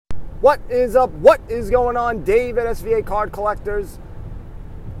What is up? What is going on? Dave at SVA Card Collectors.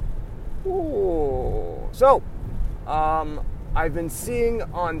 So, I've been seeing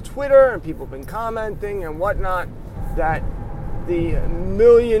on Twitter, and people have been commenting and whatnot, that the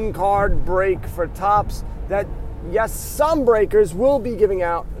million card break for Topps, that yes, some breakers will be giving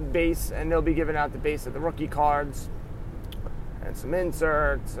out base, and they'll be giving out the base of the rookie cards and some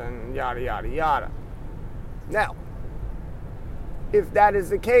inserts and yada, yada, yada. Now, if that is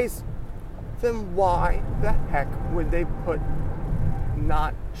the case, then why the heck would they put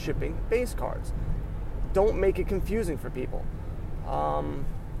not shipping base cards? Don't make it confusing for people.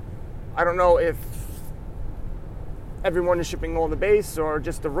 I don't know if everyone is shipping all the base or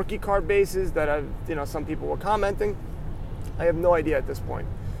just the rookie card bases that some people were commenting. I have no idea at this point.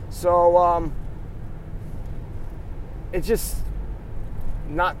 So it's just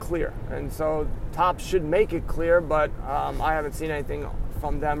not clear, and so Topps should make it clear, but I haven't seen anything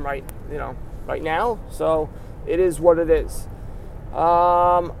from them right now. So it is what it is.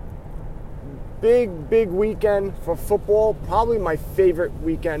 Big weekend for football. Probably my favorite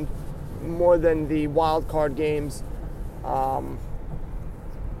weekend, more than the wild card games.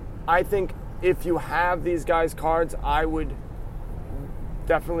 I think if you have these guys' cards, I would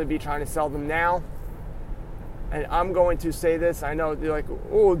definitely be trying to sell them now. And I'm going to say this. I know they're like,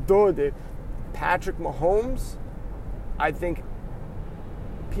 oh, dude, Patrick Mahomes. I think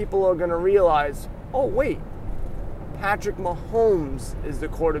people are going to realize, oh, wait, Patrick Mahomes is the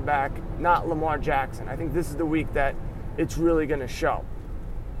quarterback, not Lamar Jackson. I think this is the week that it's really going to show.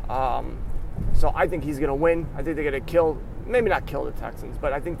 So I think he's going to win. I think they're going to maybe not kill the Texans,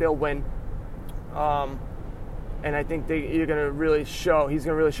 but I think they'll win. And I think he's going to really show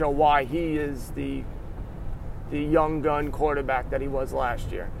why he is the young gun quarterback that he was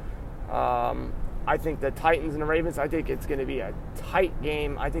last year. I think the Titans and the Ravens, I think it's going to be a tight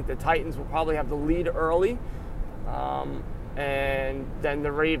game. I think the Titans will probably have the lead early. And then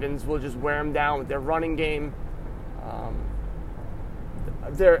the Ravens will just wear them down with their running game.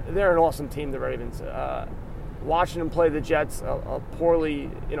 They're an awesome team, the Ravens. Watching them play the Jets, a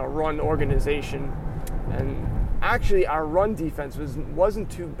poorly run organization, and actually our run defense wasn't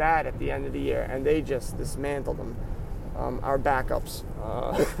too bad at the end of the year, and they just dismantled them. Our backups,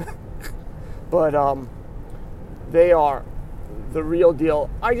 but they are the real deal.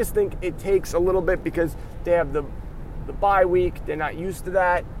 I just think it takes a little bit because they have the bye week. They're not used to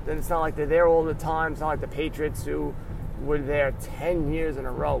that. Then it's not like they're there all the time. It's not like the Patriots who were there 10 years in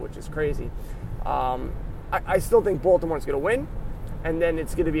a row, which is crazy. I still think Baltimore's going to win, and then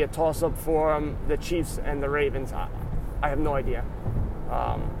it's going to be a toss-up for the Chiefs and the Ravens. I have no idea.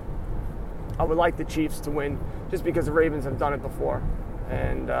 I would like the Chiefs to win just because the Ravens have done it before,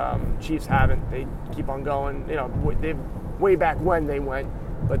 and Chiefs haven't. They keep on going. They way back when they went,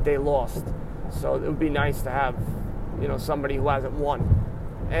 but they lost. So it would be nice to have somebody who hasn't won.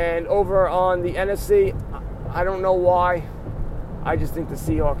 And over on the NFC, I don't know why. I just think the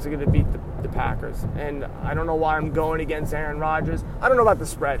Seahawks are going to beat the Packers. And I don't know why I'm going against Aaron Rodgers. I don't know about the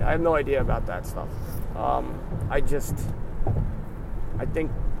spread. I have no idea about that stuff. I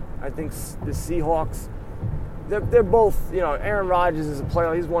think the Seahawks, they're both, Aaron Rodgers is a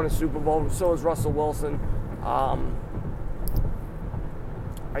player. He's won a Super Bowl. So is Russell Wilson.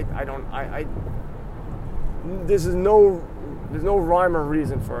 There's no rhyme or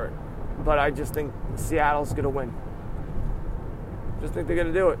reason for it, but I just think Seattle's going to win. Just think they're going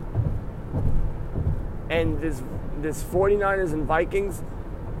to do it. And this 49ers and Vikings,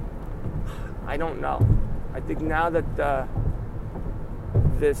 I don't know. I think now that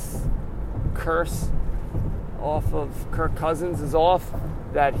this curse off of Kirk Cousins is off,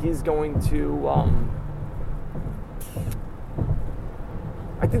 that he's going to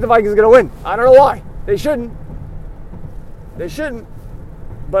I think the Vikings are going to win. I don't know why. They shouldn't,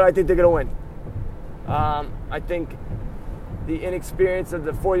 but I think they're going to win. I think the inexperience of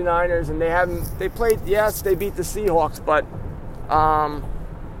the 49ers, and they beat the Seahawks, but I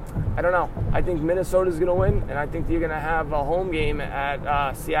don't know. I think Minnesota's going to win, and I think you're going to have a home game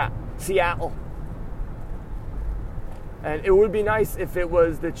at Seattle. And it would be nice if it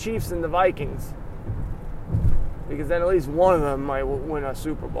was the Chiefs and the Vikings, because then at least one of them might win a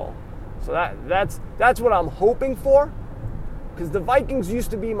Super Bowl. So that's what I'm hoping for, because the Vikings used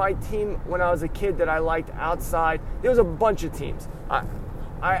to be my team when I was a kid that I liked outside. There was a bunch of teams.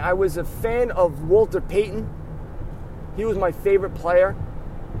 I was a fan of Walter Payton. He was my favorite player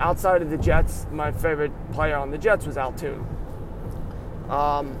outside of the Jets. My favorite player on the Jets was Al Toon.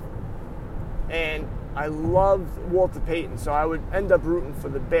 And I loved Walter Payton, so I would end up rooting for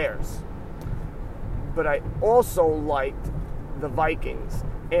the Bears. But I also liked the Vikings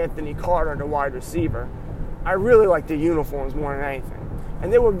Anthony Carter, the wide receiver. I really like the uniforms more than anything.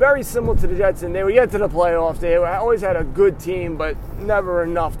 And they were very similar to the Jets, and they would get to the playoffs. They always had a good team, but never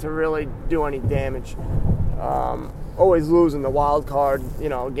enough to really do any damage. Always losing the wild card,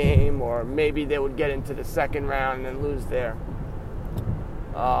 game, or maybe they would get into the second round and then lose there.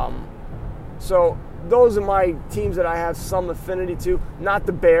 So those are my teams that I have some affinity to. Not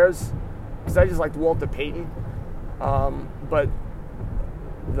the Bears, because I just liked Walter Payton, but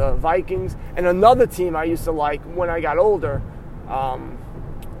the Vikings. And another team I used to like when I got older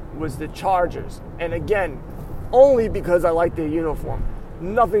was the Chargers. And again, only because I like their uniform.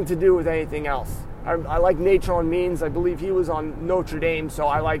 Nothing to do with anything else. I like Natron Means. I believe he was on Notre Dame, so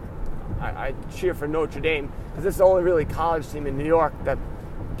I cheer for Notre Dame because it's the only really college team in New York that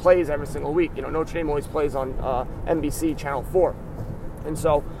plays every single week. Notre Dame always plays on NBC Channel 4, and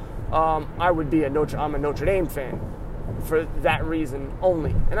so I'm a Notre Dame fan for that reason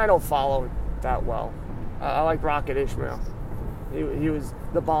only. And I don't follow it that well. I like Rocket Ishmael. He was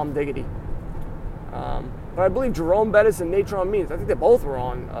the bomb diggity. But I believe Jerome Bettis and Natron Means, I think they both were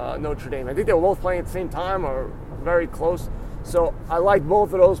on Notre Dame. I think they were both playing at the same time or very close. So I like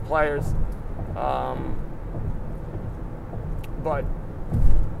both of those players. But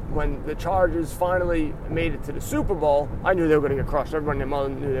when the Chargers finally made it to the Super Bowl, I knew they were going to get crushed. Everybody and their mother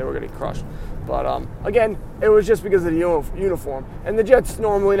knew they were going to get crushed. But again, it was just because of the uniform. And the Jets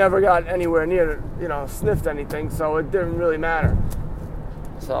normally never got anywhere near, sniffed anything, so it didn't really matter.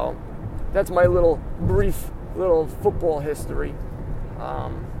 So that's my brief football history.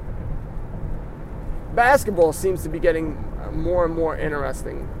 Basketball seems to be getting more and more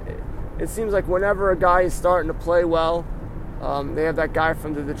interesting. It seems like whenever a guy is starting to play well, they have that guy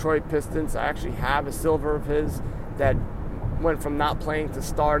from the Detroit Pistons. I actually have a silver of his that went from not playing to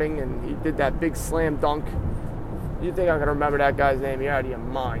starting, and he did that big slam dunk. You think I'm going to remember that guy's name? You're out of your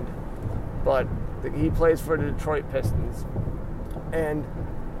mind. But he plays for the Detroit Pistons. And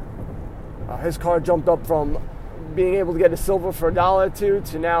his card jumped up from being able to get a silver for $1 or $2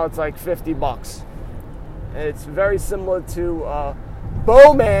 to now it's like $50. And it's very similar to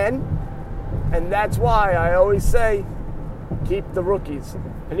Bowman, and that's why I always say keep the rookies.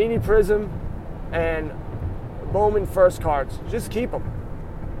 Panini Prism and Bowman first cards. Just keep them.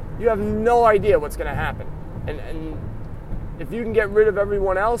 You have no idea what's going to happen. And if you can get rid of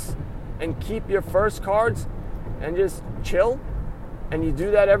everyone else and keep your first cards and just chill, and you do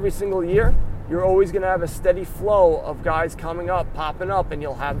that every single year, you're always going to have a steady flow of guys coming up, popping up, and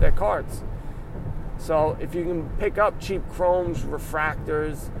you'll have their cards. So if you can pick up cheap chromes,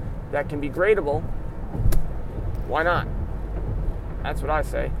 refractors that can be gradable, why not? That's what I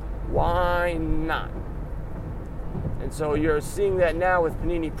say. Why not? And so you're seeing that now with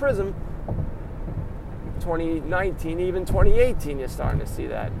Panini Prism. 2019, even 2018, you're starting to see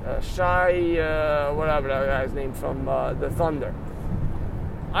that. Whatever that guy's name from the Thunder.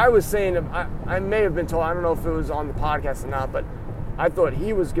 I was saying, I may have been told, I don't know if it was on the podcast or not, but I thought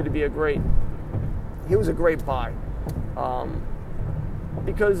he was going to be a great buy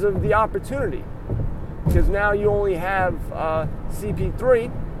because of the opportunity. Because now you only have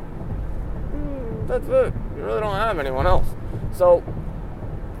CP3. That's it. You really don't have anyone else. So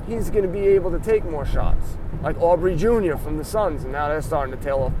he's going to be able to take more shots. Like Aubrey Jr. from the Suns, and now they're starting to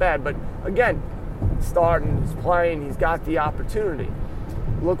tail off bad. But again, he's starting, he's playing, he's got the opportunity.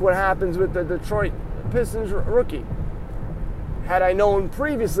 Look what happens with the Detroit Pistons rookie. Had I known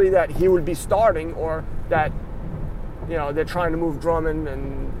previously that he would be starting, or that they're trying to move Drummond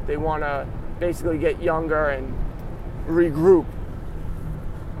and they want to basically get younger and regroup,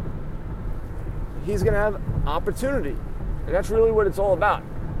 he's going to have opportunity. And that's really what it's all about.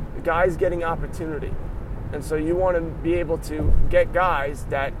 The guys getting opportunity. And so you want to be able to get guys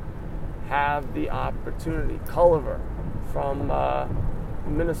that have the opportunity. Culliver from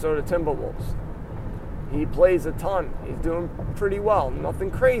Minnesota Timberwolves. He plays a ton. He's doing pretty well. Nothing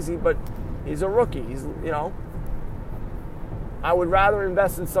crazy, but he's a rookie. He's, I would rather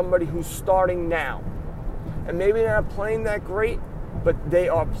invest in somebody who's starting now. And maybe they're not playing that great, but they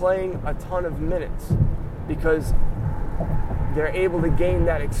are playing a ton of minutes because they're able to gain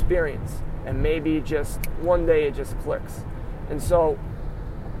that experience. And maybe just one day it just clicks. And so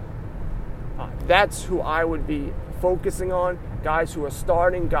that's who I would be focusing on. Guys who are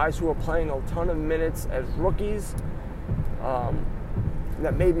starting, guys who are playing a ton of minutes as rookies,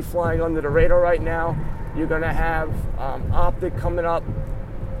 that may be flying under the radar right now. You're going to have Optic coming up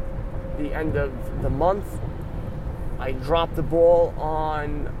the end of the month. I dropped the ball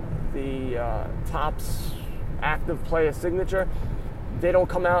on the Topps active player signature. they don't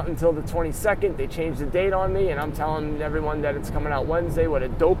come out until the 22nd. They changed the date on me, and I'm telling everyone that it's coming out Wednesday. What a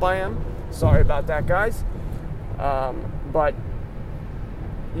dope I am. Sorry about that, guys. But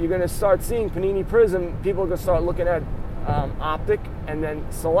you're going to start seeing Panini Prism. People are going to start looking at Optic and then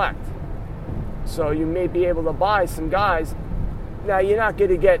Select. So you may be able to buy some guys. Now, you're not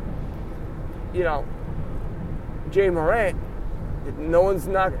going to get, Jay Morant. No one's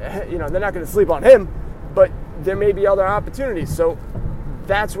not, they're not going to sleep on him, but there may be other opportunities. So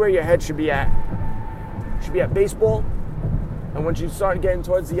that's where your head should be at. You should be at baseball. And once you start getting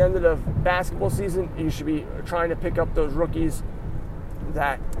towards the end of the basketball season, you should be trying to pick up those rookies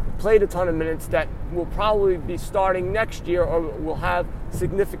that played a ton of minutes that will probably be starting next year or will have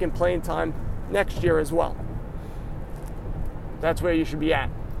significant playing time next year as well. That's where you should be at,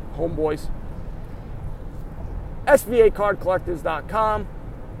 homeboys. SVAcardcollectors.com.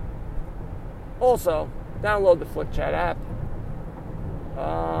 Also, download the Flick Chat app.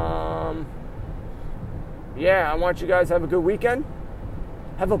 I want you guys to have a good weekend.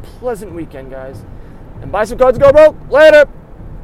 Have a pleasant weekend, guys. And buy some cards, go broke. Later.